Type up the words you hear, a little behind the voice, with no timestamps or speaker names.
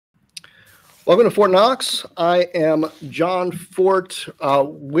Welcome to Fortt Knox. I am John Fortt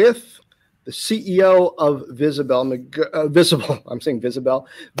with the CEO of Visible. Miguel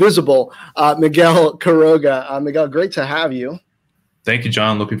Quiroga. Miguel, great to have you. Thank you,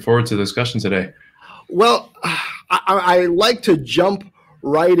 John. Looking forward to the discussion today. Well, I like to jump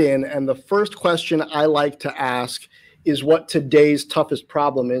right in, and the first question I like to ask is what today's toughest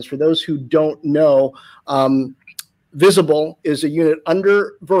problem is. For those who don't know, Visible is a unit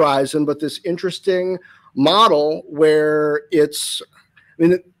under Verizon, but this interesting model where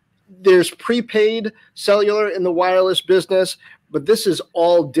there's prepaid cellular in the wireless business, but this is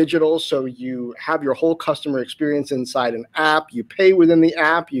all digital. So you have your whole customer experience inside an app. You pay within the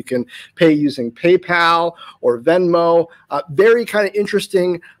app. You can pay using PayPal or Venmo. Very kind of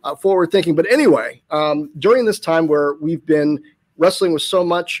interesting, forward thinking. But anyway, during this time where we've been wrestling with so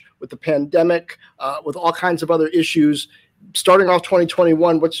much with the pandemic, with all kinds of other issues, starting off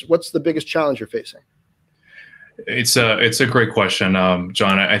 2021, what's the biggest challenge you're facing? It's a great question,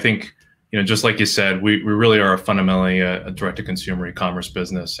 John. I think, just like you said, we really are fundamentally a direct-to-consumer e-commerce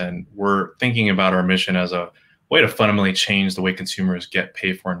business, and we're thinking about our mission as a way to fundamentally change the way consumers get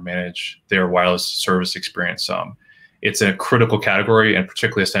paid for and manage their wireless service experience. It's a critical category and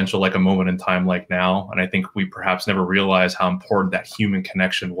particularly essential like a moment in time like now. And I think we perhaps never realized how important that human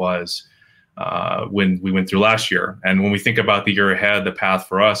connection was when we went through last year. And when we think about the year ahead, the path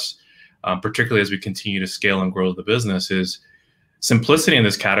for us, particularly as we continue to scale and grow the business, is simplicity in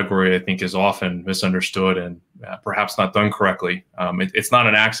this category, I think, is often misunderstood and perhaps not done correctly. It's not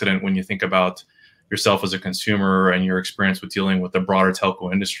an accident when you think about yourself as a consumer and your experience with dealing with the broader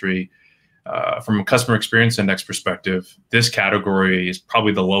telco industry. From a customer experience index perspective, this category is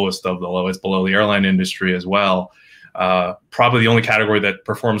probably the lowest of the lowest, below the airline industry as well. Probably the only category that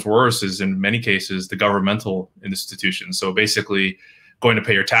performs worse is, in many cases, the governmental institutions. So basically, going to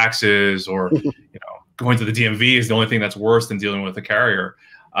pay your taxes or going to the DMV is the only thing that's worse than dealing with a carrier.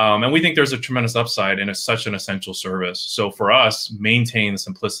 And we think there's a tremendous upside, and it's such an essential service. So for us, maintain the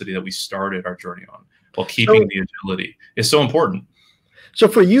simplicity that we started our journey on while keeping the agility is so important. So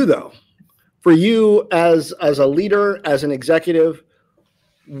for you, though, for you as a leader, as an executive,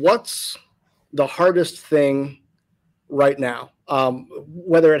 what's the hardest thing right now?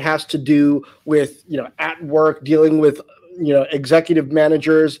 Whether it has to do with, at work, dealing with, executive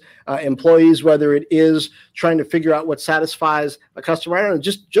managers, employees, whether it is trying to figure out what satisfies a customer. I don't know,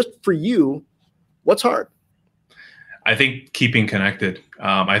 just for you, what's hard? I think keeping connected.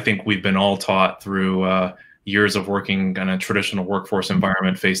 I think we've been all taught through years of working in a traditional workforce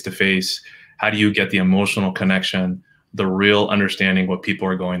environment, face-to-face. How do you get the emotional connection, the real understanding what people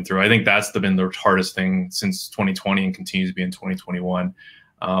are going through? I think that's been the hardest thing since 2020 and continues to be in 2021.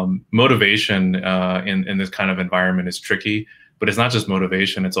 Motivation in this kind of environment is tricky, but it's not just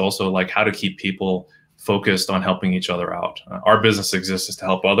motivation. It's also like how to keep people focused on helping each other out. Our business exists to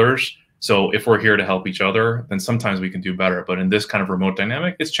help others. So if we're here to help each other, then sometimes we can do better. But in this kind of remote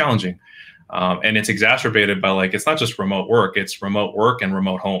dynamic, it's challenging. And it's exacerbated by it's not just remote work, it's remote work and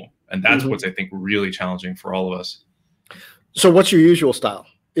remote home. And that's what's, I think, really challenging for all of us. So what's your usual style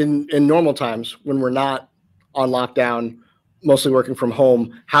in normal times when we're not on lockdown, mostly working from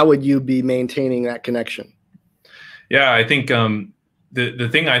home? How would you be maintaining that connection? Yeah, I think the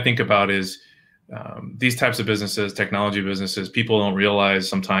thing I think about is these types of businesses, technology businesses, people don't realize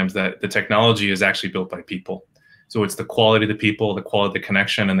sometimes that the technology is actually built by people. So it's the quality of the people, the quality of the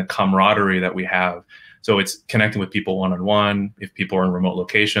connection, and the camaraderie that we have. So it's connecting with people one-on-one. If people are in remote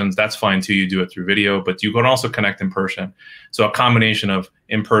locations, that's fine too. You do it through video, but you can also connect in person. So a combination of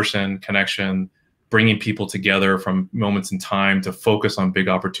in-person connection, bringing people together from moments in time to focus on big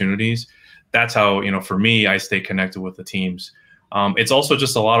opportunities. That's how, for me, I stay connected with the teams. It's also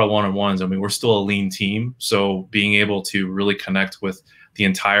just a lot of one-on-ones. I mean, we're still a lean team. So being able to really connect with the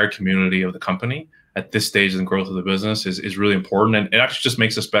entire community of the company at this stage in the growth of the business is really important. And it actually just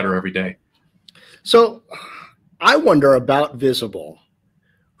makes us better every day. So I wonder about Visible.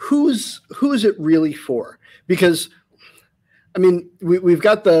 Who is it really for? Because, I mean, we've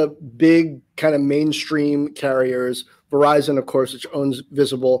got the big kind of mainstream carriers, Verizon, of course, which owns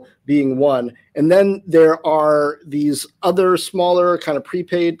Visible, being one. And then there are these other smaller kind of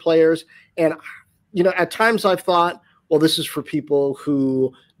prepaid players. And, at times I've thought, well, this is for people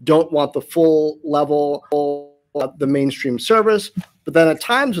who don't want the full level of the mainstream service. But then at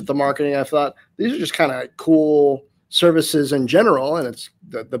times with the marketing, I thought these are just kind of cool services in general, and it's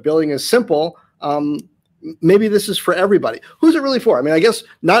the billing is simple. Maybe this is for everybody. Who's it really for? I mean, I guess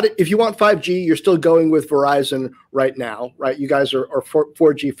not. If you want 5G, you're still going with Verizon right now, right? You guys are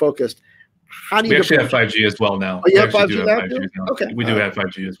 4G focused. How do you We actually have differentiate? 5G as well now. Oh, you We have actually do 5G have now 5G too? now. Okay. We do have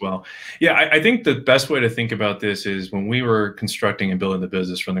 5G as well. Yeah, I think the best way to think about this is when we were constructing and building the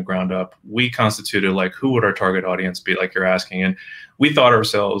business from the ground up, we constituted like who would our target audience be, like you're asking. And we thought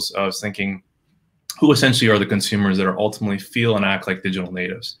ourselves, I was thinking, who essentially are the consumers that are ultimately feel and act like digital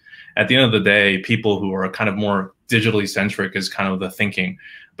natives. At the end of the day, people who are kind of more digitally centric is kind of the thinking.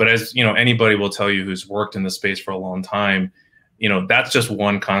 But as you know, anybody will tell you who's worked in the space for a long time, you know, that's just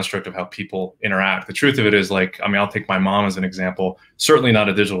one construct of how people interact. The truth of it is, like, I mean, I'll take my mom as an example. Certainly not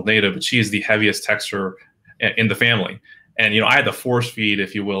a digital native, but she is the heaviest texter in the family. And you know, I had to force feed,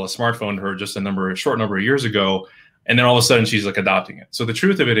 if you will, a smartphone to her just a short number of years ago, and then all of a sudden she's like adopting it. So the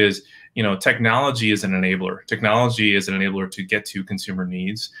truth of it is, you know, technology is an enabler. Technology is an enabler to get to consumer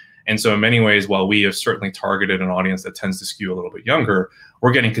needs. And so in many ways, while we have certainly targeted an audience that tends to skew a little bit younger,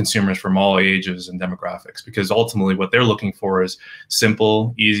 we're getting consumers from all ages and demographics, because ultimately what they're looking for is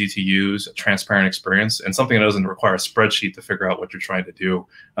simple, easy to use, transparent experience, and something that doesn't require a spreadsheet to figure out what you're trying to do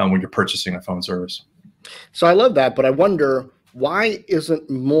when you're purchasing a phone service. So I love that, but I wonder, why isn't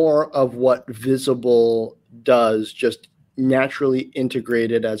more of what Visible does just naturally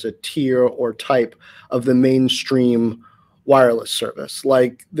integrated as a tier or type of the mainstream wireless service?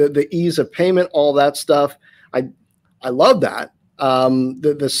 Like the ease of payment, all that stuff. I love that.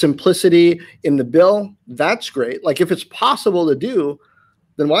 The simplicity in the bill, that's great. Like if it's possible to do,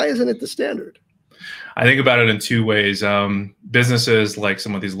 then why isn't it the standard? I think about it in two ways. Businesses like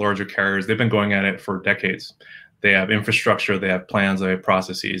some of these larger carriers, they've been going at it for decades. They have infrastructure, they have plans, they have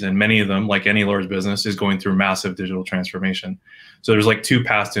processes, and many of them, like any large business, is going through massive digital transformation. So there's like two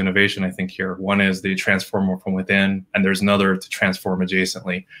paths to innovation, I think, here. One is the transform from within, and there's another to transform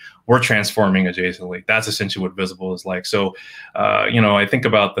adjacently. We're transforming adjacently. That's essentially what Visible is like. So, you know, I think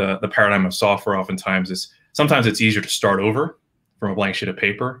about the paradigm of software oftentimes is sometimes it's easier to start over from a blank sheet of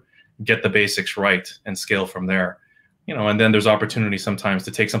paper, get the basics right, and scale from there. You know, and then there's opportunity sometimes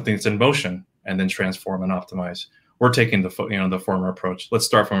to take something that's in motion and then transform and optimize. We're taking the former approach. Let's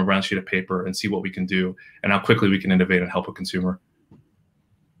start from a blank sheet of paper and see what we can do and how quickly we can innovate and help a consumer.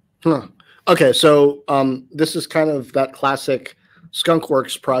 Huh. Okay, so this is kind of that classic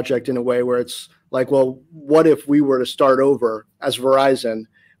skunkworks project in a way, where it's like, well, what if we were to start over as Verizon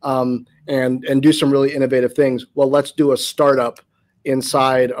and do some really innovative things? Well, let's do a startup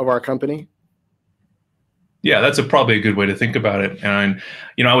inside of our company. Yeah, that's probably a good way to think about it. And,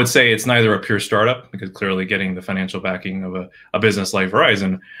 you know, I would say it's neither a pure startup, because clearly getting the financial backing of a business like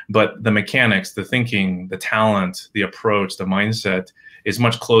Verizon, but the mechanics, the thinking, the talent, the approach, the mindset is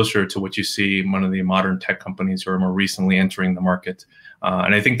much closer to what you see in one of the modern tech companies who are more recently entering the market.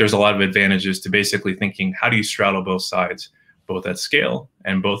 And I think there's a lot of advantages to basically thinking, how do you straddle both sides, both at scale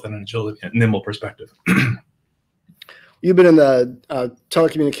and both in an agility and nimble perspective? You've been in the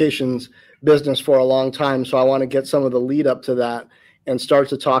telecommunications business for a long time, so I want to get some of the lead up to that and start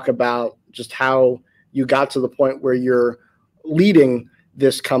to talk about just how you got to the point where you're leading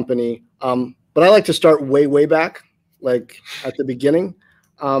this company. But I like to start way, way back, like at the beginning.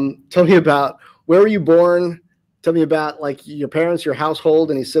 Tell me about, where were you born? Tell me about like your parents, your household,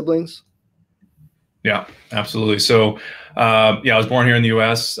 any siblings? Yeah, absolutely. So, yeah, I was born here in the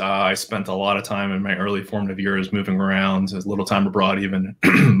U.S. I spent a lot of time in my early formative years moving around, a little time abroad even.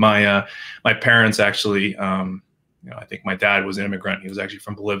 My parents actually, you know, I think my dad was an immigrant. He was actually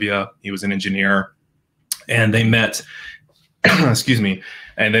from Bolivia. He was an engineer, and they met, excuse me,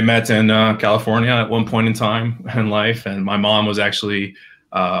 and they met in California at one point in time in life. And my mom was actually,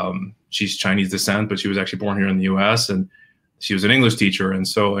 she's Chinese descent, but she was actually born here in the U.S. and she was an English teacher. And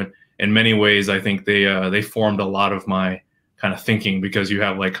so in many ways, I think they formed a lot of my kind of thinking, because you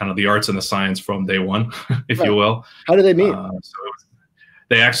have like kind of the arts and the science from day one, if you will. How did they meet?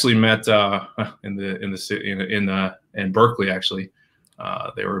 They actually met in Berkeley. Actually,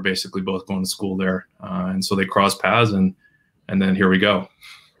 they were basically both going to school there, and so they crossed paths, and then here we go.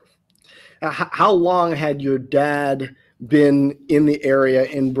 How long had your dad been in the area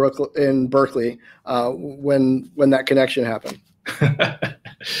in Berkeley when that connection happened?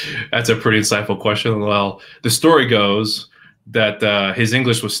 That's a pretty insightful question. Well, the story goes that his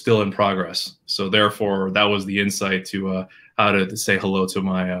English was still in progress, so therefore that was the insight to how to say hello to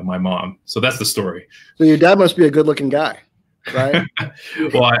my mom. So that's the story. So your dad must be a good-looking guy, right?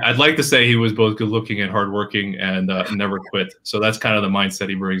 Well, I'd like to say he was both good-looking and hardworking and never quit. So that's kind of the mindset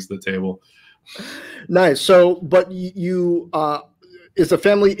he brings to the table. Nice. So, but you is the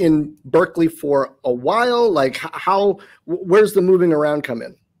family in Berkeley for a while? Like where's the moving around come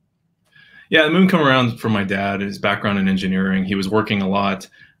in? Yeah, the moving come around for my dad, his background in engineering. He was working a lot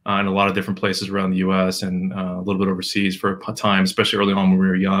in a lot of different places around the U.S. and a little bit overseas for a time, especially early on when we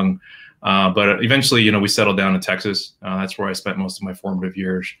were young. But eventually, we settled down in Texas. That's where I spent most of my formative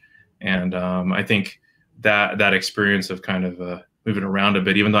years. And I think that experience of kind of moving around a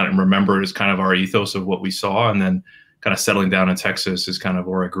bit, even though I didn't remember it, is kind of our ethos of what we saw. And then kind of settling down in Texas is kind of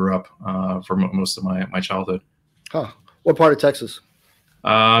where I grew up for most of my childhood. Huh. What part of Texas?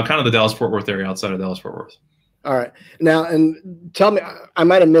 Kind of the Dallas-Fort Worth area, outside of Dallas-Fort Worth. All right. Now, and tell me, I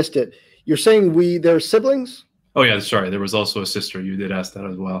might have missed it. You're saying they're siblings? Oh, yeah, sorry. There was also a sister. You did ask that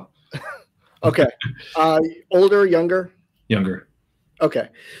as well. Okay. Older, younger? Younger. Okay.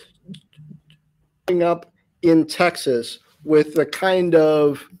 Growing up in Texas with the kind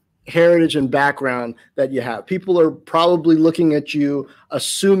of heritage and background that you have, people are probably looking at you,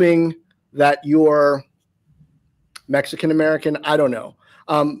 assuming that you're Mexican American. I don't know.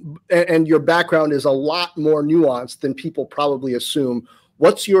 And your background is a lot more nuanced than people probably assume.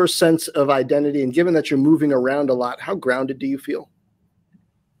 What's your sense of identity? And given that you're moving around a lot, how grounded do you feel?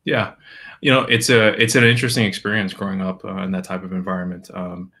 Yeah, it's an interesting experience growing up in that type of environment.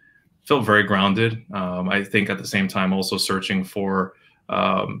 Felt very grounded. I think at the same time also searching for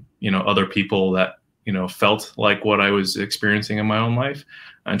other people that felt like what I was experiencing in my own life.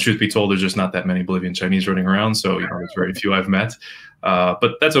 And truth be told, there's just not that many Bolivian Chinese running around, so there's very few I've met.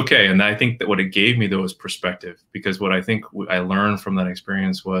 But that's okay. And I think that what it gave me though is perspective, because what I think I learned from that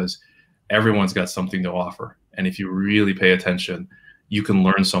experience was everyone's got something to offer, and if you really pay attention, you can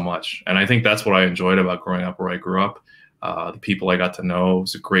learn so much. And I think that's what I enjoyed about growing up where I grew up. The people I got to know, it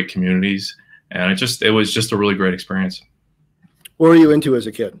was great communities, and it was just a really great experience. What were you into as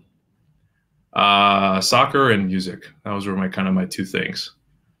a kid? Soccer and music. Those were my two things.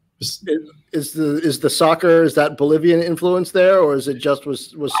 Is the soccer, is that Bolivian influence there, or is it just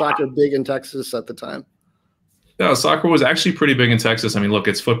was soccer big in Texas at the time? No, soccer was actually pretty big in Texas. I mean, look,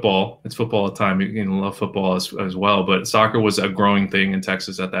 it's football. It's football at the time. You love football as well, but soccer was a growing thing in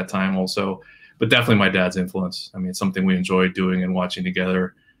Texas at that time also. But definitely my dad's influence. I mean, it's something we enjoyed doing and watching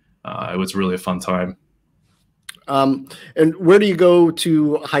together. It was really a fun time. And where do you go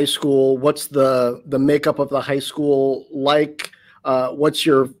to high school? What's the makeup of the high school like? What's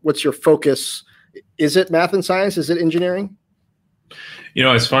your focus? Is it math and science? Is it engineering?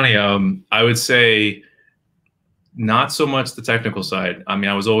 It's funny. I would say not so much the technical side. I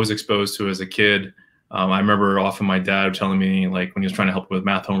mean, I was always exposed to it as a kid. I remember often my dad telling me, like, when he was trying to help me with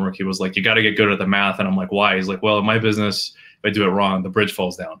math homework, he was like, you got to get good at the math. And I'm like, why? He's like, well, in my business, if I do it wrong, the bridge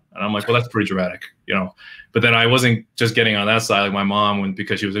falls down. And I'm like, well, that's pretty dramatic, But then I wasn't just getting on that side. Like my mom,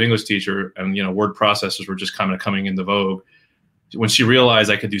 because she was an English teacher and, word processors were just kind of coming into vogue. When she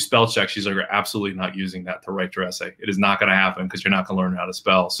realized I could do spell check, she's like, you're absolutely not using that to write your essay. It is not going to happen because you're not going to learn how to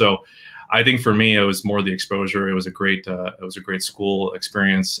spell. So I think for me, it was more the exposure. It was a great school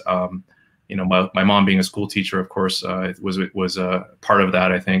experience. My mom being a school teacher, of course, was a part of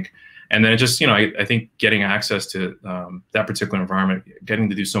that, I think. And then it just, I think getting access to that particular environment, getting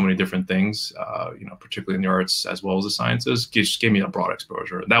to do so many different things, particularly in the arts as well as the sciences, just gave me a broad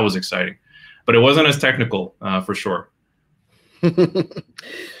exposure. That was exciting, but it wasn't as technical for sure.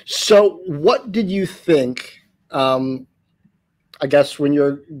 So what did you think, I guess, when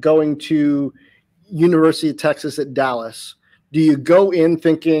you're going to University of Texas at Dallas? Do you go in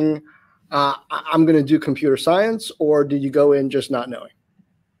thinking, I'm going to do computer science, or did you go in just not knowing?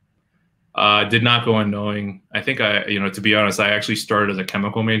 Did not go in knowing. I think to be honest, I actually started as a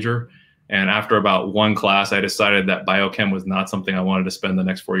chemical major. And after about one class, I decided that biochem was not something I wanted to spend the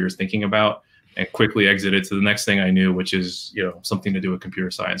next 4 years thinking about, and quickly exited to the next thing I knew, which is, something to do with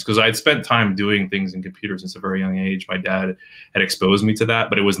computer science. Because I'd spent time doing things in computers since a very young age. My dad had exposed me to that,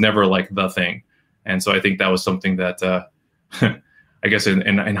 but it was never like the thing. And so I think that was something that, I guess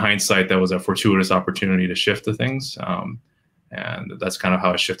in hindsight, that was a fortuitous opportunity to shift to things. And that's kind of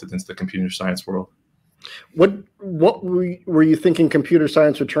how I shifted into the computer science world. What were you thinking computer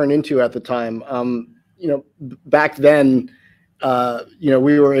science would turn into at the time? Back then,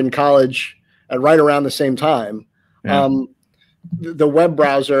 we were in college at right around the same time. Yeah. The web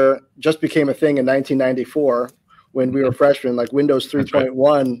browser just became a thing in 1994 when we were freshmen. Like Windows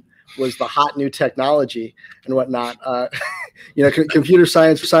 3.1 was the hot new technology and whatnot. Computer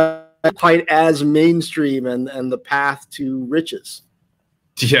science was not quite as mainstream and the path to riches.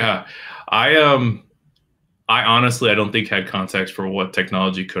 Yeah, I honestly, I don't think had context for what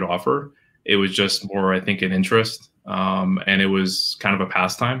technology could offer. It was just more, I think, an interest. And it was kind of a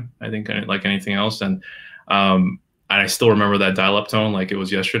pastime, I think, like anything else. And I still remember that dial-up tone like it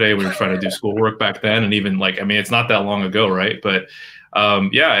was yesterday. We were trying to do schoolwork back then. And even it's not that long ago, right? But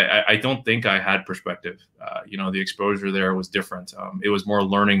I don't think I had perspective. The exposure there was different. It was more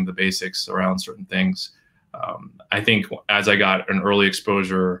learning the basics around certain things. I think as I got an early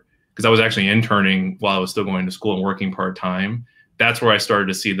exposure because I was actually interning while I was still going to school and working part-time. That's where I started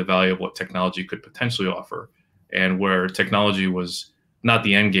to see the value of what technology could potentially offer, and where technology was not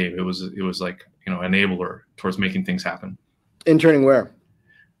the end game. It was like, enabler towards making things happen. Interning where?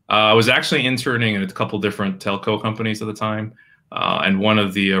 I was actually interning in a couple different telco companies at the time, and one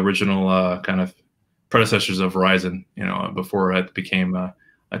of the original kind of predecessors of Verizon, before it became a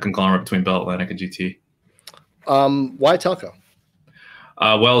conglomerate between Bell Atlantic and GT. Why telco?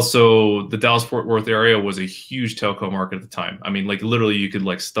 Well, so the Dallas-Fort Worth area was a huge telco market at the time. I mean, like literally you could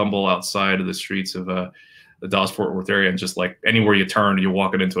like stumble outside of the streets of the Dallas-Fort Worth area and just like anywhere you turn, you're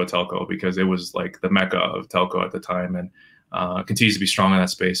walking into a telco, because it was like the mecca of telco at the time, and continues to be strong in that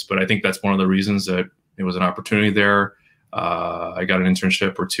space. But I think that's one of the reasons that it was an opportunity there. I got an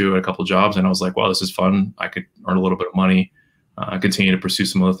internship or two at a couple of jobs, and I was like, wow, this is fun. I could earn a little bit of money, continue to pursue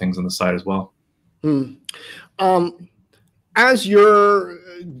some other things on the side as well. As you're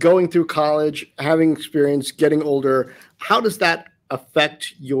going through college, having experience, getting older, how does that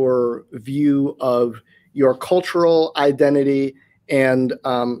affect your view of your cultural identity, and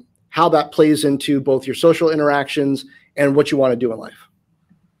how that plays into both your social interactions and what you want to do in life?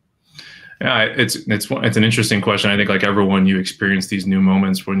 Yeah, it's an interesting question. I think like everyone, you experience these new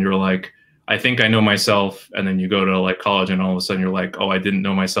moments when you're like, I think I know myself, and then you go to like college and all of a sudden you're like, oh, I didn't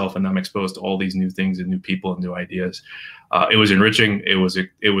know myself, and I'm exposed to all these new things and new people and new ideas. It was enriching. It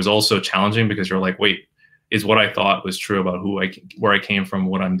was also challenging, because you're like, wait, is what I thought was true about where I came from,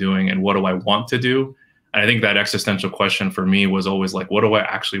 what I'm doing, and what do I want to do? And I think that existential question for me was always like, what do I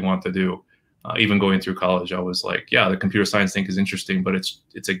actually want to do? Even going through college, I was like, yeah, the computer science thing is interesting, but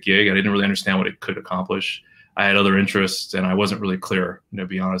it's a gig. I didn't really understand what it could accomplish. I had other interests, and I wasn't really clear, to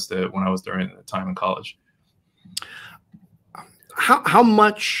be honest, when I was during the time in college. How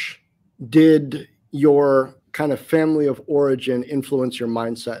much did your kind of family of origin influence your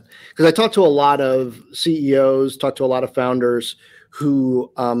mindset? Because I talked to a lot of CEOs, talked to a lot of founders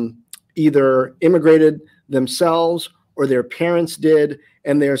who either immigrated themselves or their parents did,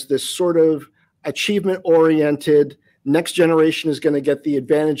 and there's this sort of achievement-oriented, next generation is going to get the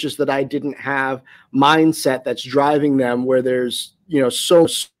advantages that I didn't have mindset that's driving them, where there's, so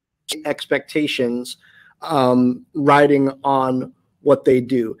expectations riding on what they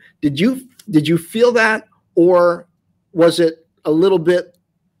do. Did you feel that, or was it a little bit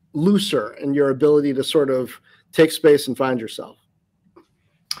looser in your ability to sort of take space and find yourself?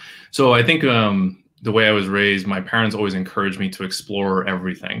 So I think the way I was raised, my parents always encouraged me to explore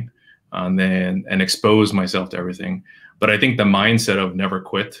everything, and expose myself to everything. But I think the mindset of never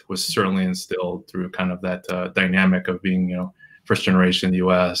quit was certainly instilled through kind of that dynamic of being, first generation in the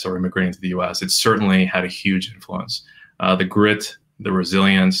U.S. or immigrating to the U.S. It certainly had a huge influence. The grit, the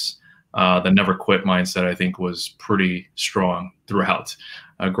resilience, the never quit mindset, I think, was pretty strong throughout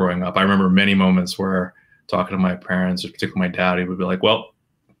growing up. I remember many moments where talking to my parents, particularly my dad, he would be like, well,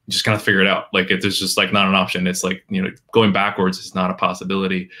 just kind of figure it out. Like, it's just like not an option. It's like, going backwards is not a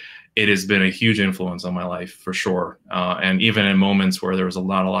possibility. It has been a huge influence on my life for sure. And even in moments where there was a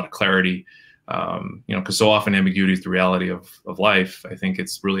lot of clarity, because so often ambiguity is the reality of life. I think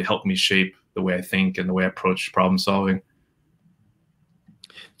it's really helped me shape the way I think and the way I approach problem solving.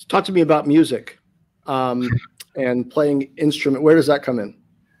 Talk to me about music and playing instrument. Where does that come in?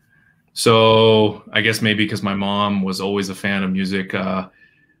 So I guess maybe because my mom was always a fan of music.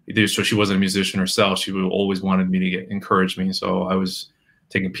 So she wasn't a musician herself. She always wanted me to encourage me. So I was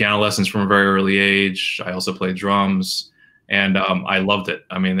taking piano lessons from a very early age. I also played drums, and I loved it.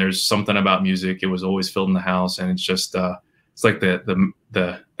 I mean, there's something about music. It was always filled in the house, and it's just it's like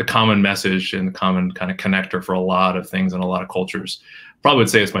the common message and the common kind of connector for a lot of things and a lot of cultures. Probably would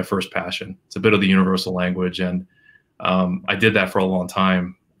say it's my first passion. It's a bit of the universal language, and I did that for a long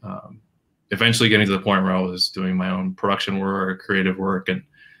time. Eventually getting to the point where I was doing my own production work, creative work, and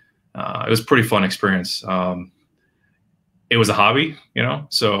it was a pretty fun experience. It was a hobby,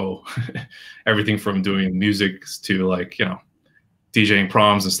 so everything from doing music to like, DJing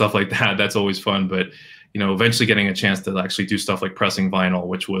proms and stuff like that. That's always fun. But, eventually getting a chance to actually do stuff like pressing vinyl,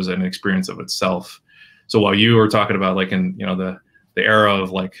 which was an experience of itself. So while you were talking about like in, the era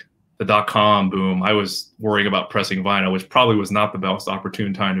of like the .com boom, I was worrying about pressing vinyl, which probably was not the most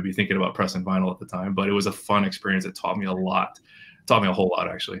opportune time to be thinking about pressing vinyl at the time, but it was a fun experience. It taught me a lot. It taught me a whole lot,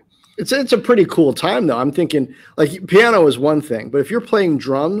 actually. It's a pretty cool time, though. I'm thinking like piano is one thing, but if you're playing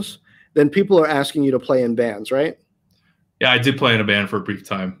drums, then people are asking you to play in bands, right? Yeah, I did play in a band for a brief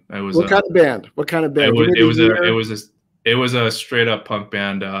time. It was what kind of band? What kind of band? It was a straight up punk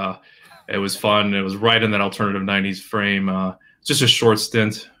band. It was fun. It was right in that alternative '90s frame. Just a short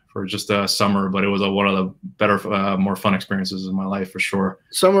stint for just a summer, but it was one of the better, more fun experiences of my life for sure.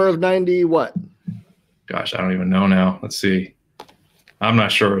 Summer of 90 what? Gosh, I don't even know now. Let's see. I'm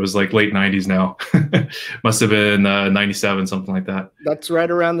not sure. It was like late 90s now. Must have been 97, something like that. That's right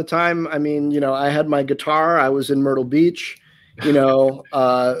around the time. I mean, I had my guitar. I was in Myrtle Beach,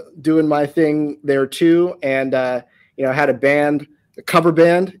 doing my thing there too. And, I had a band, a cover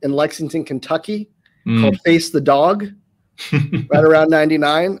band in Lexington, Kentucky called Face the Dog right around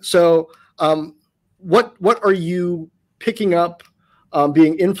 99. So what are you picking up,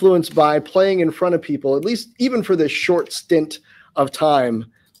 being influenced by, playing in front of people, at least even for this short stint of time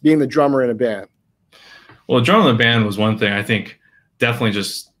being the drummer in a band? Well, the drummer in the band was one thing. I think definitely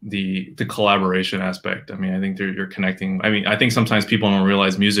just the collaboration aspect. I mean, I think you're connecting. I mean, I think sometimes people don't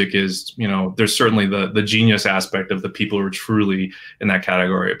realize music is, there's certainly the genius aspect of the people who are truly in that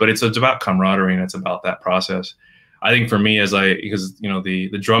category, but it's about camaraderie and it's about that process. I think for me, because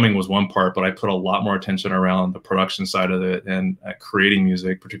the drumming was one part, but I put a lot more attention around the production side of it and creating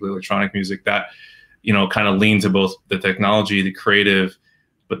music, particularly electronic music, that kind of lean to both the technology, the creative,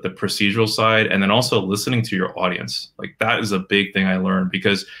 but the procedural side, and then also listening to your audience. Like that is a big thing I learned,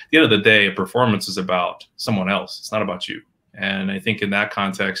 because at the end of the day, a performance is about someone else. It's not about you. And I think in that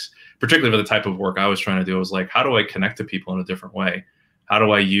context, particularly for the type of work I was trying to do, was like, how do I connect to people in a different way? How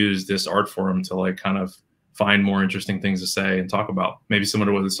do I use this art form to like kind of find more interesting things to say and talk about? Maybe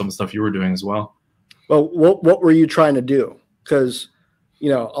similar to some of the stuff you were doing as well. Well, what were you trying to do? Because,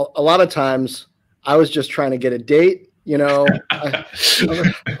 a lot of times I was just trying to get a date. I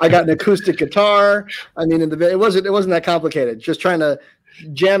got an acoustic guitar. I mean, it wasn't that complicated. Just trying to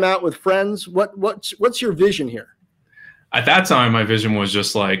jam out with friends. What's your vision here? At that time, my vision was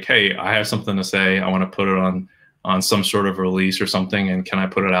just like, hey, I have something to say. I want to put it on some sort of release or something, and can I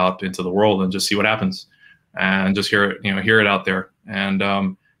put it out into the world and just see what happens, and just hear it out there. And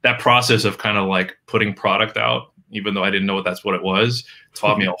that process of kind of like putting product out, even though I didn't know that's what it was,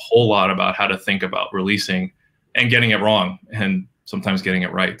 taught me a whole lot about how to think about releasing and getting it wrong, and sometimes getting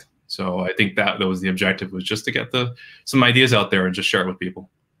it right. So I think that was the objective, was just to get some ideas out there and just share it with people.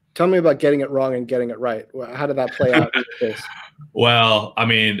 Tell me about getting it wrong and getting it right. How did that play out in your case? Well, I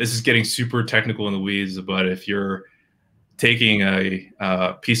mean, this is getting super technical in the weeds, but if you're taking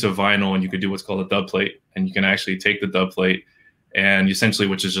a piece of vinyl and you could do what's called a dub plate, and you can actually take the dub plate and essentially,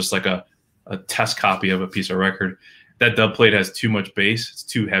 which is just like a test copy of a piece of record, that dub plate has too much bass. It's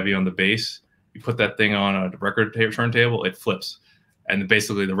too heavy on the bass. You put that thing on a record turntable, it flips, and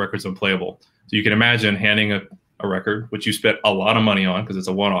basically the record's unplayable. So you can imagine handing a record, which you spent a lot of money on because it's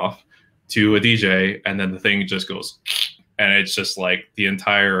a one-off, to a DJ, and then the thing just goes, and it's just like the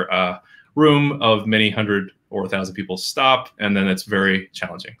entire room of many hundred or 1,000 people stop, and then it's very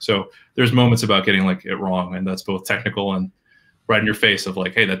challenging. So there's moments about getting like it wrong, and that's both technical and right in your face of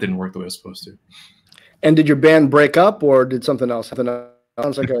like, hey, that didn't work the way it was supposed to. And did your band break up, or did something else happen?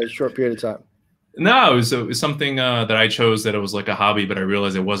 Sounds like a short period of time. No, it was something that I chose, that it was like a hobby, but I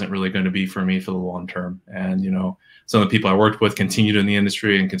realized it wasn't really going to be for me for the long term. And, some of the people I worked with continued in the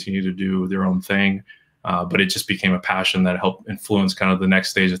industry and continued to do their own thing. But it just became a passion that helped influence kind of the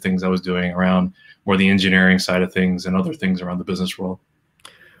next stage of things I was doing around more the engineering side of things and other things around the business world.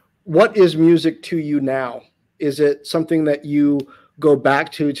 What is music to you now? Is it something that you go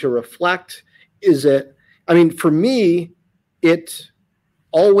back to reflect? Is it, I mean, for me, it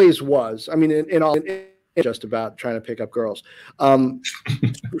always was. I mean, in just about trying to pick up girls.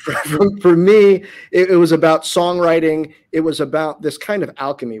 For me, it was about songwriting. It was about this kind of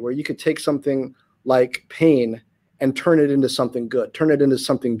alchemy where you could take something like pain and turn it into something good, turn it into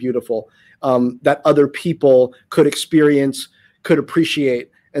something beautiful, that other people could experience, could appreciate.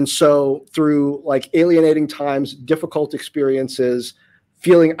 And so through like alienating times, difficult experiences,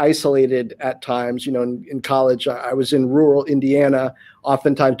 feeling isolated at times, in college, I was in rural Indiana,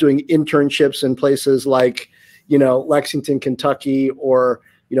 oftentimes doing internships in places like, Lexington, Kentucky, or,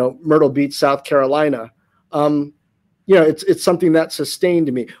 Myrtle Beach, South Carolina. It's something that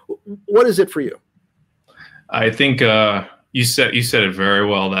sustained me. What is it for you? I think you said it very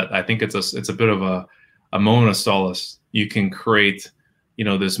well, that I think it's a bit of a moment of solace. You can create,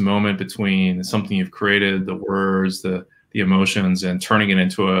 this moment between something you've created, the words, the emotions, and turning it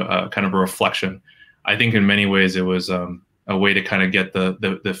into a kind of a reflection. I think in many ways it was a way to kind of get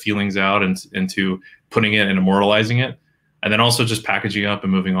the feelings out and into putting it and immortalizing it, and then also just packaging up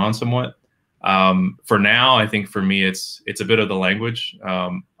and moving on somewhat. For now, I think for me, it's a bit of the language.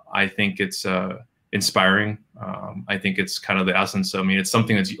 I think it's inspiring. I think it's kind of the essence. I mean, it's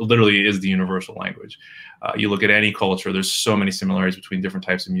something that literally is the universal language. You look at any culture, there's so many similarities between different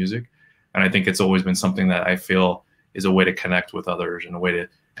types of music. And I think it's always been something that I feel is a way to connect with others and a way to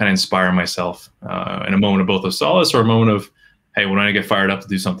kind kind of inspire myself in a moment of both of solace or a moment of, hey, when I get fired up to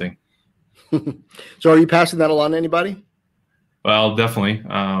do something. So are you passing that along to anybody? Well, definitely.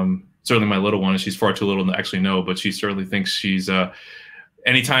 Certainly my little one, she's far too little to actually know, but she certainly thinks she's,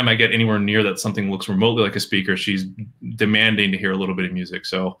 anytime I get anywhere near that something looks remotely like a speaker, she's demanding to hear a little bit of music.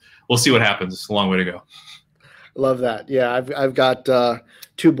 So we'll see what happens. It's a long way to go. Love that. Yeah, I've got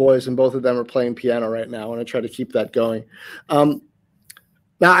 2 boys, and both of them are playing piano right now, and I try to keep that going.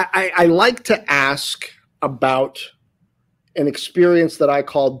 Now, I like to ask about an experience that I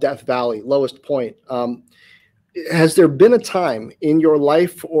call Death Valley, lowest point. Has there been a time in your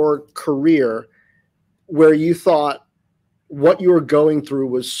life or career where you thought what you were going through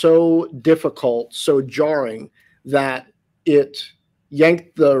was so difficult, so jarring, that it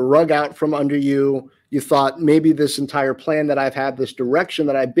yanked the rug out from under you? You thought maybe this entire plan that I've had, this direction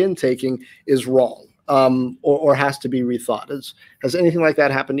that I've been taking, is wrong, or has to be rethought. Has anything like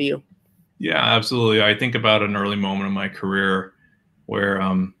that happened to you? Yeah, absolutely. I think about an early moment in my career where,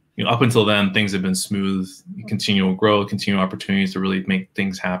 up until then, things have been smooth, continual growth, continual opportunities to really make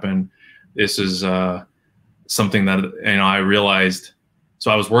things happen. This is something that, I realized.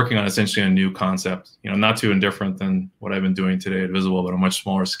 So I was working on essentially a new concept, not too indifferent than what I've been doing today at Visible, but a much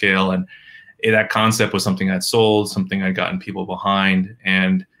smaller scale. And that concept was something I'd sold, something I'd gotten people behind.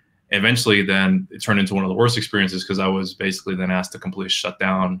 And eventually then it turned into one of the worst experiences, because I was basically then asked to completely shut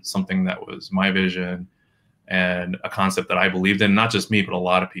down something that was my vision and a concept that I believed in, not just me, but a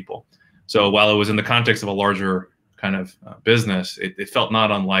lot of people. So while it was in the context of a larger kind of business, it felt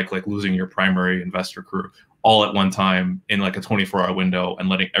not unlike losing your primary investor crew all at one time in like a 24-hour window and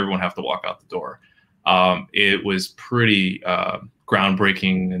letting everyone have to walk out the door. It was pretty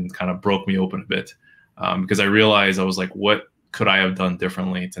groundbreaking and kind of broke me open a bit, because I realized I was like, what could I have done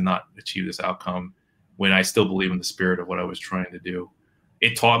differently to not achieve this outcome when I still believe in the spirit of what I was trying to do?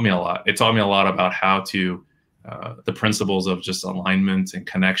 It taught me a lot. It taught me a lot about how to the principles of just alignment and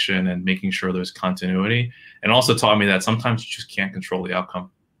connection and making sure there's continuity, and also taught me that sometimes you just can't control the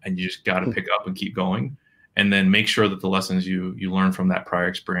outcome, and you just got to pick up and keep going, and then make sure that the lessons you learn from that prior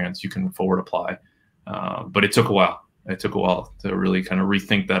experience you can forward apply. But it took a while. It took a while to really kind of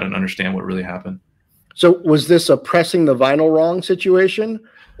rethink that and understand what really happened. So was this a pressing the vinyl wrong situation?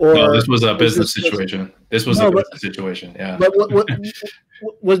 Or no, this was a business situation. This was a business situation. Yeah. But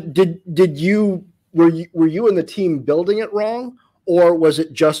were you and the team building it wrong, or was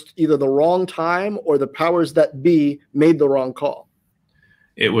it just either the wrong time or the powers that be made the wrong call?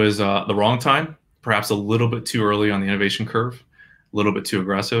 It was the wrong time, perhaps a little bit too early on the innovation curve, a little bit too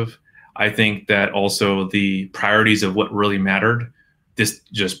aggressive. I think that also the priorities of what really mattered, this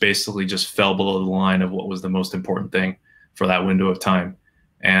just basically just fell below the line of what was the most important thing for that window of time.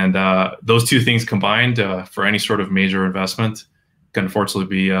 And those two things combined for any sort of major investment can unfortunately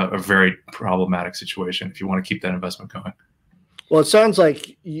be a very problematic situation if you want to keep that investment going. Well, it sounds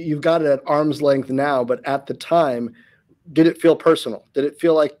like you've got it at arm's length now, but at the time, did it feel personal? Did it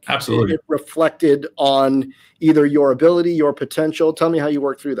feel like absolutely it reflected on either your ability, your potential? Tell me how you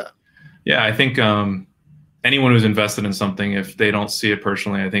worked through that. Yeah, I think anyone who's invested in something, if they don't see it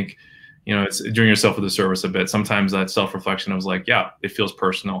personally, I think, it's doing yourself a disservice a bit. Sometimes that self-reflection was like, yeah, it feels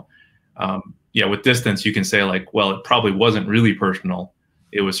personal. Yeah, with distance, you can say like, well, it probably wasn't really personal.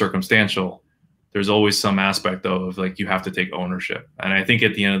 It was circumstantial. There's always some aspect though of like, you have to take ownership. And I think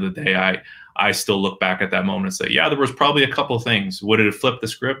at the end of the day, I still look back at that moment and say, yeah, there was probably a couple of things. Would it have flipped the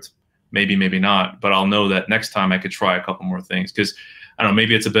script? Maybe, maybe not. But I'll know that next time I could try a couple more things. Because I don't know,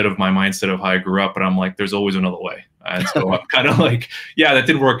 maybe it's a bit of my mindset of how I grew up, but I'm like, there's always another way. And so I'm kind of like, yeah, that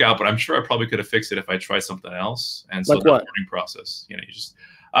didn't work out, but I'm sure I probably could have fixed it if I tried something else. And so like that what? learning process, you just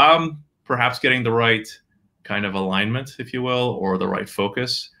perhaps getting the right kind of alignment, if you will, or the right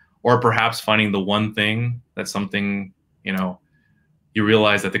focus, or perhaps finding the one thing that's something, you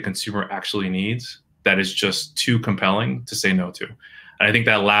realize that the consumer actually needs that is just too compelling to say no to. And I think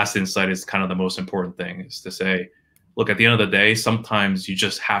that last insight is kind of the most important thing, is to say, look, at the end of the day, sometimes you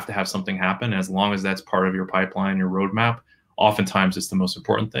just have to have something happen. As long as that's part of your pipeline, your roadmap, oftentimes it's the most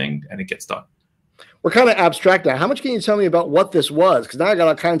important thing and it gets done. We're kind of abstract now. How much can you tell me about what this was? Because now I got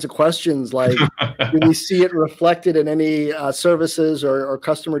all kinds of questions like, do we see it reflected in any services or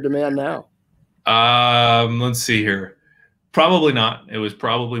customer demand now? Let's see here. Probably not. It was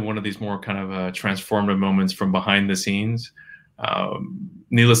probably one of these more kind of transformative moments from behind the scenes.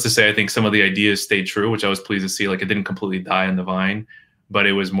 Needless to say, I think some of the ideas stayed true, which I was pleased to see. Like, it didn't completely die in the vine, but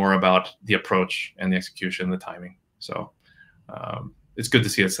it was more about the approach and the execution, the timing. So it's good to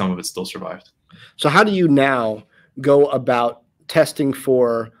see that some of it still survived. So how do you now go about testing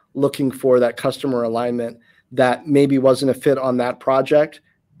for, looking for that customer alignment that maybe wasn't a fit on that project,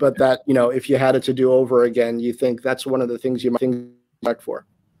 but that, you know, if you had it to do over again, you think that's one of the things you might think back for?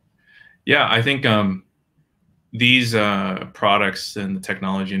 Yeah, I think these products in the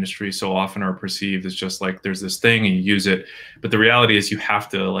technology industry so often are perceived as just like there's this thing and you use it, but the reality is you have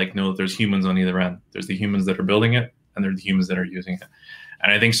to like know that there's humans on either end. There's the humans that are building it, and there's the humans that are using it.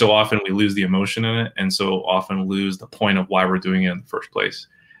 And I think so often we lose the emotion in it, and so often lose the point of why we're doing it in the first place.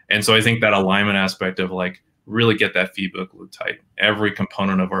 And so I think that alignment aspect of like really get that feedback loop tight. Every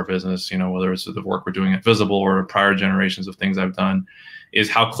component of our business, you know, whether it's the work we're doing at Visible or prior generations of things I've done, is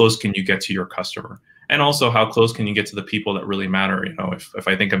how close can you get to your customer? And also how close can you get to the people that really matter? You know, if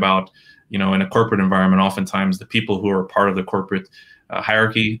I think about, you know, in a corporate environment, oftentimes the people who are part of the corporate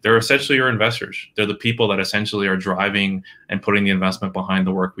hierarchy, they're essentially your investors. They're the people that essentially are driving and putting the investment behind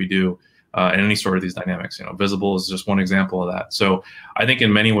the work we do in any sort of these dynamics. You know, Visible is just one example of that. So I think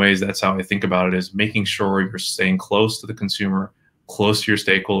in many ways, that's how I think about it, is making sure you're staying close to the consumer, close to your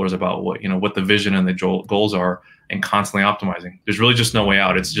stakeholders about what, you know, what the vision and the goals are, and constantly optimizing. There's really just no way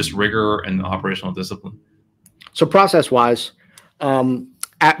out. It's just rigor and operational discipline. So process-wise,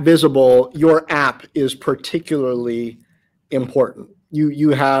 at Visible, your app is particularly important. You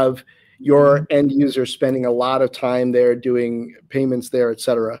have your end users spending a lot of time there doing payments there, et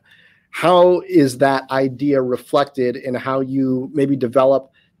cetera. How is that idea reflected in how you maybe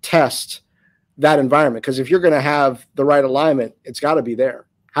develop, test that environment? Because if you're going to have the right alignment, it's got to be there.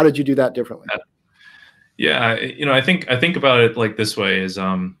 How did you do that differently? Yeah, you know, I think about it like this way: is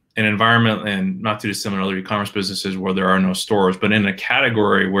an environment, and not too dissimilar to other e-commerce businesses where there are no stores, but in a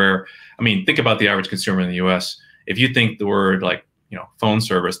category where, I mean, think about the average consumer in the U.S. If you think the word like, you know, phone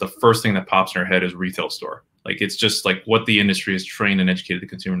service, the first thing that pops in your head is retail store. Like, it's just like what the industry has trained and educated the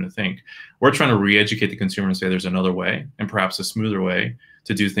consumer to think. We're trying to re-educate the consumer and say there's another way, and perhaps a smoother way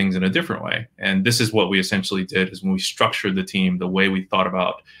to do things in a different way. And this is what we essentially did, is when we structured the team, the way we thought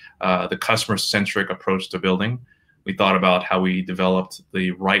about the customer-centric approach to building. We thought about how we developed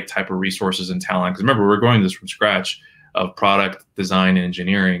the right type of resources and talent. Because remember, we're growing this from scratch of product design and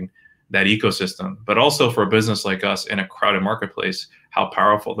engineering, that ecosystem, but also for a business like us in a crowded marketplace, how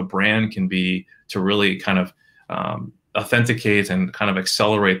powerful the brand can be to really kind of authenticate and kind of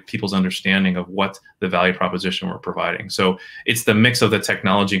accelerate people's understanding of what the value proposition we're providing. So it's the mix of the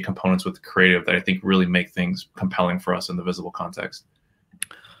technology components with the creative that I think really make things compelling for us in the Visible context.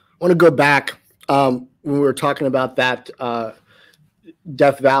 I want to go back when we were talking about that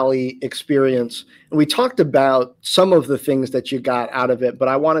Death Valley experience, and we talked about some of the things that you got out of it, but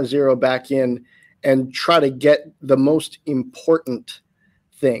I want to zero back in and try to get the most important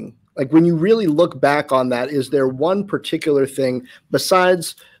thing. Like, when you really look back on that, is there one particular thing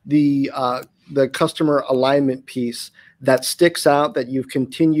besides the customer alignment piece that sticks out that you've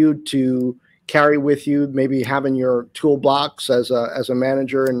continued to carry with you, maybe having your toolbox as a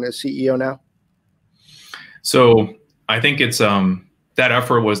manager and a CEO now? So I think it's that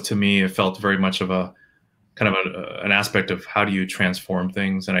effort was, to me, it felt very much of a kind of an aspect of how do you transform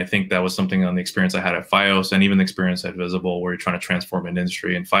things. And I think that was something on the experience I had at Fios, and even the experience at Visible, where you're trying to transform an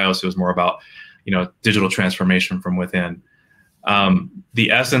industry. In Fios, it was more about, you know, digital transformation from within. The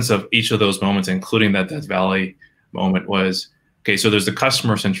essence of each of those moments, including that Death Valley moment, was, okay, so there's the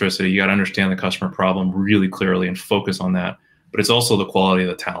customer centricity. You got to understand the customer problem really clearly and focus on that. But it's also the quality of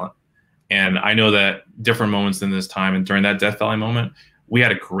the talent. And I know that different moments in this time, and during that Death Valley moment, we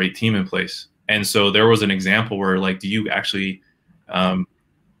had a great team in place. And so there was an example where, like, do you actually,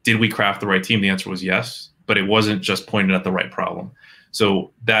 did we craft the right team? The answer was yes, but it wasn't just pointed at the right problem.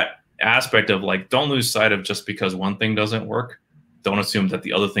 So that aspect of, like, don't lose sight of just because one thing doesn't work, don't assume that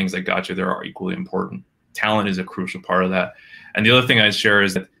the other things that got you there are equally important. Talent is a crucial part of that. And the other thing I'd share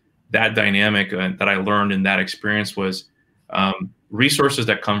is that that dynamic that I learned in that experience was resources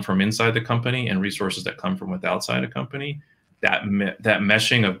that come from inside the company and resources that come from outside a company. That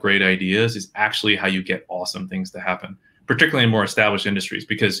meshing of great ideas is actually how you get awesome things to happen, particularly in more established industries,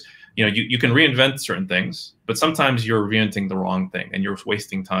 because, you know, you can reinvent certain things, but sometimes you're reinventing the wrong thing and you're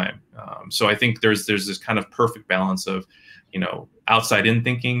wasting time. So I think there's this kind of perfect balance of, you know, outside in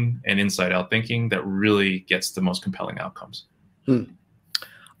thinking and inside out thinking that really gets the most compelling outcomes.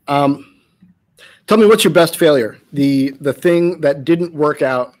 Tell me, what's your best failure? The thing that didn't work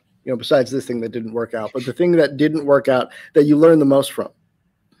out, you know, besides this thing that didn't work out, but the thing that didn't work out that you learned the most from.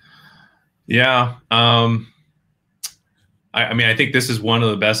 Yeah. I mean, I think this is one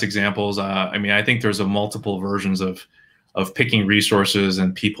of the best examples. I mean, I think there's multiple versions of picking resources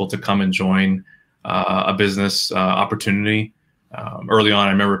and people to come and join a business opportunity. Early on,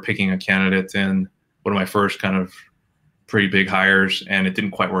 I remember picking a candidate in one of my first kind of pretty big hires, and it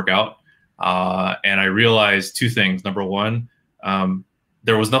didn't quite work out. And I realized two things. Number one,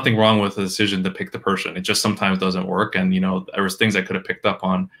 there was nothing wrong with the decision to pick the person. It just sometimes doesn't work. And, there was things I could have picked up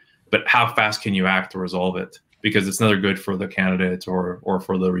on, but how fast can you act to resolve it? Because it's neither good for the candidate or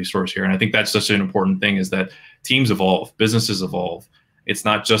for the resource here. And I think that's such an important thing, is that teams evolve, businesses evolve. It's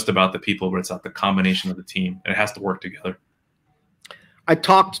not just about the people, but it's about the combination of the team, and it has to work together. I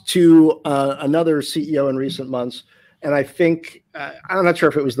talked to another CEO in recent months, and I think, I'm not sure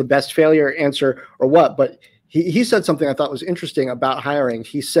if it was the best failure answer or what, but he said something I thought was interesting about hiring.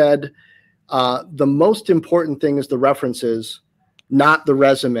 He said, the most important thing is the references, not the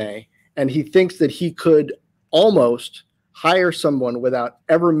resume. And he thinks that he could almost hire someone without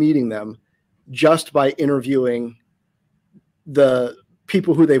ever meeting them just by interviewing the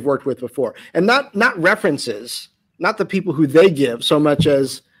people who they've worked with before. And not references, not the people who they give so much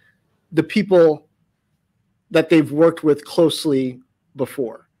as the people that they've worked with closely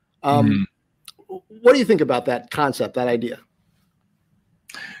before. What do you think about that concept, that idea?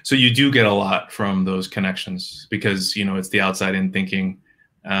 So you do get a lot from those connections because, it's the outside in thinking.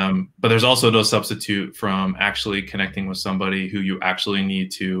 But there's also no substitute from actually connecting with somebody who you actually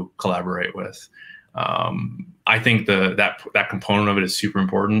need to collaborate with. I think that component of it is super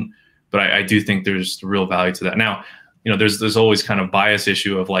important, but I do think there's real value to that. Now, there's always kind of bias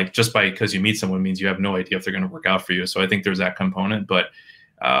issue of like, just because you meet someone means you have no idea if they're going to work out for you. So I think there's that component, but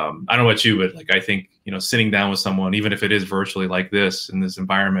I don't know about you, but like, I think, sitting down with someone, even if it is virtually like this in this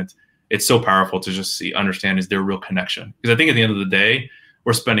environment, it's so powerful to just understand, is there a real connection? Because I think at the end of the day,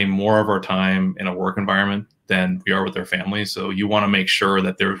 we're spending more of our time in a work environment than we are with our families. So you want to make sure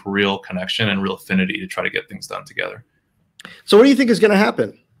that there's real connection and real affinity to try to get things done together. So what do you think is going to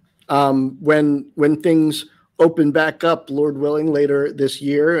happen when things open back up, Lord willing, later this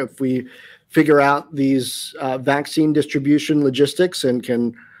year, if we figure out these vaccine distribution logistics and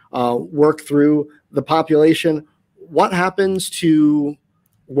can work through the population? What happens to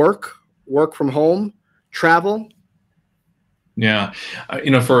work from home, travel? Yeah,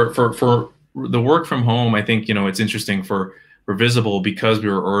 for the work from home, I think it's interesting for Visible, because we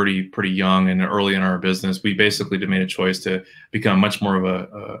were already pretty young and early in our business. We basically made a choice to become much more of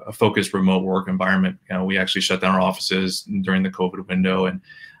a focused remote work environment. We actually shut down our offices during the COVID window, and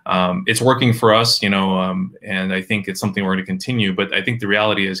it's working for us. And I think it's something we're going to continue. But I think the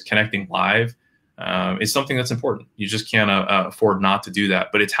reality is connecting live is something that's important. You just can't afford not to do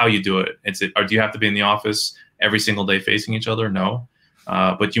that. But it's how you do it. Do you have to be in the office every single day facing each other? No.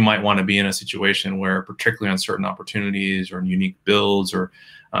 But you might want to be in a situation where, particularly on certain opportunities or unique builds or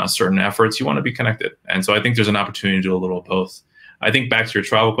certain efforts, you want to be connected. And so I think there's an opportunity to do a little of both. I think back to your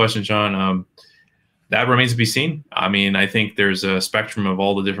travel question, John, that remains to be seen. I mean, I think there's a spectrum of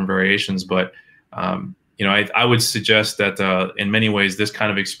all the different variations, but I would suggest that in many ways, this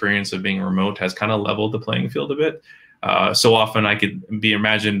kind of experience of being remote has kind of leveled the playing field a bit. So often I could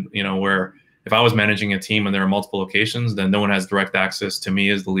imagine, where if I was managing a team and there are multiple locations, then no one has direct access to me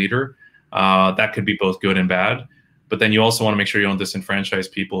as the leader. That could be both good and bad. But then you also want to make sure you don't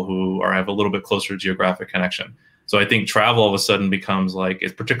disenfranchise people who have a little bit closer geographic connection. So I think travel all of a sudden becomes like,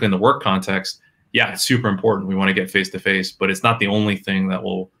 it's particularly in the work context, yeah, it's super important. We want to get face-to-face, but it's not the only thing that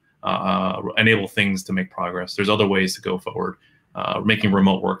will enable things to make progress. There's other ways to go forward, making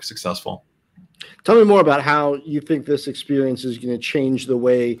remote work successful. Tell me more about how you think this experience is going to change the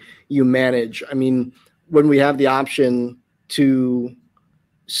way you manage. I mean, when we have the option to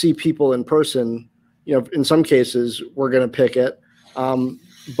see people in person, in some cases we're going to pick it.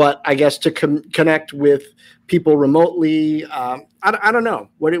 But I guess to connect with people remotely, I don't know.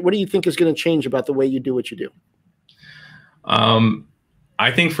 What do you think is going to change about the way you do what you do?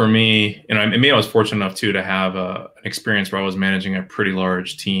 I think for me, I was fortunate enough to have an experience where I was managing a pretty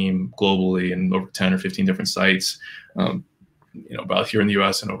large team globally in over 10 or 15 different sites, both here in the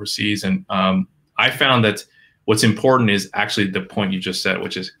US and overseas. And I found that what's important is actually the point you just said,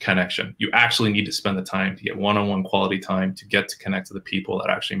 which is connection. You actually need to spend the time to get one-on-one quality time to get to connect to the people that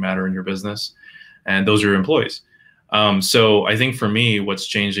actually matter in your business. And those are your employees. So I think for me, what's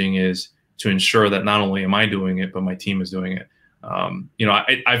changing is to ensure that not only am I doing it, but my team is doing it.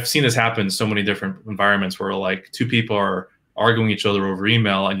 I've seen this happen in so many different environments where like two people are arguing each other over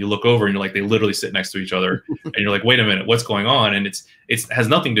email, and you look over and you're like, they literally sit next to each other, and you're like, wait a minute, what's going on? And it has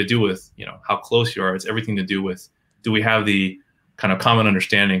nothing to do with how close you are. It's everything to do with, do we have the kind of common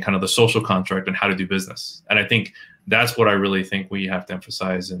understanding, kind of the social contract and how to do business? And I think that's what I really think we have to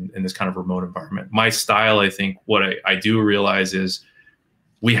emphasize in this kind of remote environment. My style, I think what I do realize is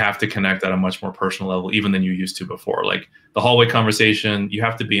we have to connect at a much more personal level, even than you used to before. Like the hallway conversation, you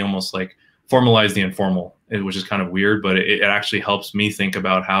have to be almost like formalize the informal, which is kind of weird, but it actually helps me think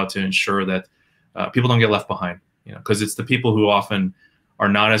about how to ensure that people don't get left behind, because it's the people who often are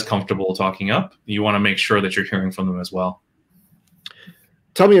not as comfortable talking up, you want to make sure that you're hearing from them as well.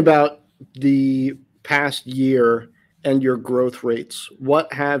 Tell me about the past year and your growth rates.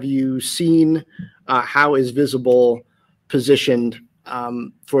 What have you seen? How is Visible positioned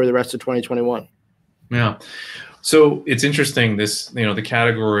for the rest of 2021? Yeah. So it's interesting, this, the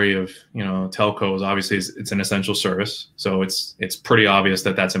category of, telcos, obviously it's an essential service. So it's pretty obvious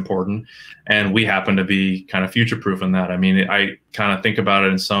that that's important. And we happen to be kind of future-proof in that. I mean, I kind of think about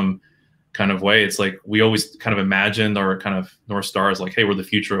it in some kind of way. It's like we always kind of imagined our kind of North Star is like, hey, we're the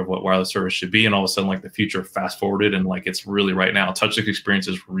future of what wireless service should be. And all of a sudden, like the future fast forwarded and like it's really right now. Touchless experience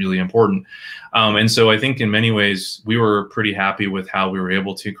is really important. And so I think in many ways, we were pretty happy with how we were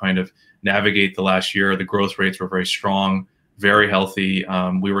able to kind of navigate the last year. The growth rates were very strong, very healthy.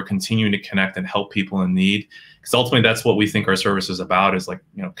 We were continuing to connect and help people in need, because ultimately that's what we think our service is about, is like,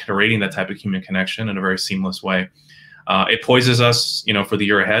 creating that type of human connection in a very seamless way. It poises us, for the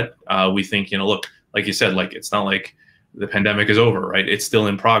year ahead. We think, look, like you said, like it's not like the pandemic is over, right? It's still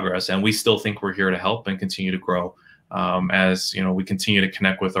in progress, and we still think we're here to help and continue to grow. As we continue to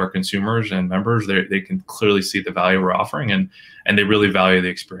connect with our consumers and members, they can clearly see the value we're offering, and they really value the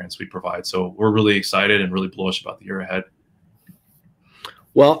experience we provide. So we're really excited and really bullish about the year ahead.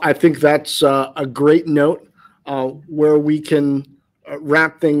 Well, I think that's a great note where we can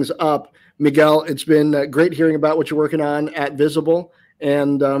wrap things up. Miguel, it's been great hearing about what you're working on at Visible,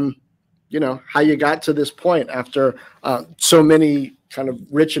 and how you got to this point after so many kind of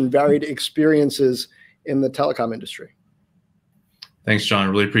rich and varied experiences in the telecom industry. Thanks, John.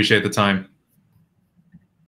 Really appreciate the time.